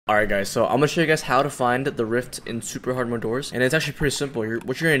Alright guys, so I'm gonna show you guys how to find the rift in super hard mode doors, and it's actually pretty simple.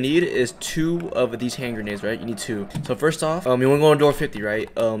 What you're gonna need is 2 of these hand grenades, right? You need 2. So first off, you wanna go on door 50, right?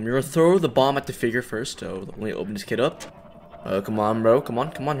 You're gonna throw the bomb at the figure first. So let me open this kid up. Come on, bro. Come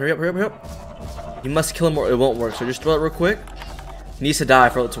on, hurry up. You must kill him or it won't work. So just throw it real quick. He needs to die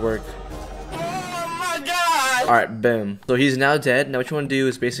for it to work. Alright, boom. So he's now dead. Now what you want to do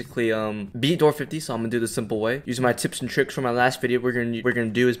is basically beat door 50. So I'm gonna do the simple way. Using my tips and tricks from my last video, we're gonna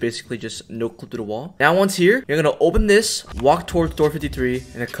do is basically just no clip to the wall. Now once here, you're gonna open this, walk towards door 53,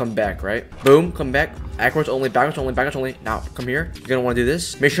 and then come back, right? Boom, come back. Backwards only. Now come here. You're gonna want to do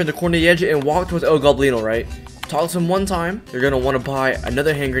this. Make sure to corner the edge and walk towards El Goblino, right? Talk to him one time. You're gonna want to buy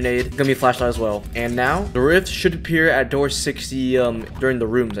another hand grenade. It's gonna be a flashlight as well. And now the rift should appear at door 60 during the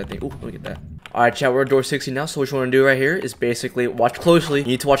rooms, I think. Oh, let me get that. Alright, chat, we're at door 60 now, so what you want to do right here is basically watch closely. You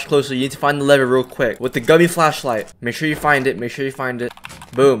need to watch closely. You need to find the lever real quick with the gummy flashlight. Make sure you find it.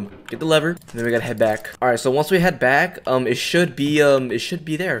 Boom. Get the lever, and then we gotta head back. Alright, so once we head back, it should be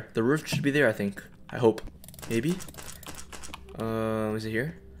there. The roof should be there, I think. I hope. Maybe. Is it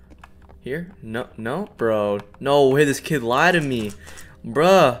here? Here? No, bro. No way, this kid lied to me.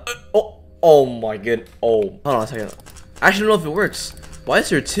 Bruh. Oh my god. Oh. Hold on a second. I actually don't know if it works. Why is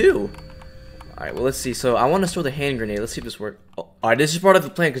there 2? Alright, well, let's see. So I want to throw the hand grenade. Let's see if this works. Oh, alright, this is part of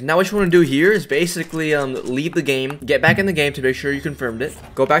the plan, because now what you want to do here is basically leave the game, get back in the game to make sure you confirmed it.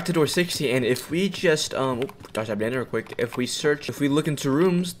 Go back to door 60, and if we just dodge that banner real quick. If we look into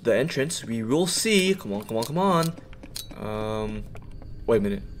rooms, the entrance, we will see. Come on. Wait a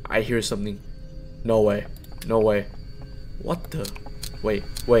minute. I hear something. No way. What the? Wait.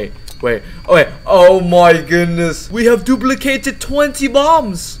 Oh my goodness. We have duplicated 20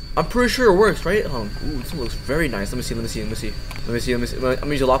 bombs. I'm pretty sure it works, right? Ooh, this one looks very nice. Let me see. I'm gonna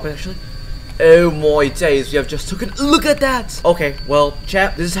use a lockpick actually. Oh my days, we have just taken a look at that. Okay, well,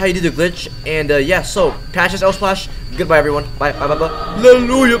 chat, this is how you do the glitch. And yeah, so patch us L splash. Goodbye everyone. Bye.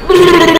 Hallelujah.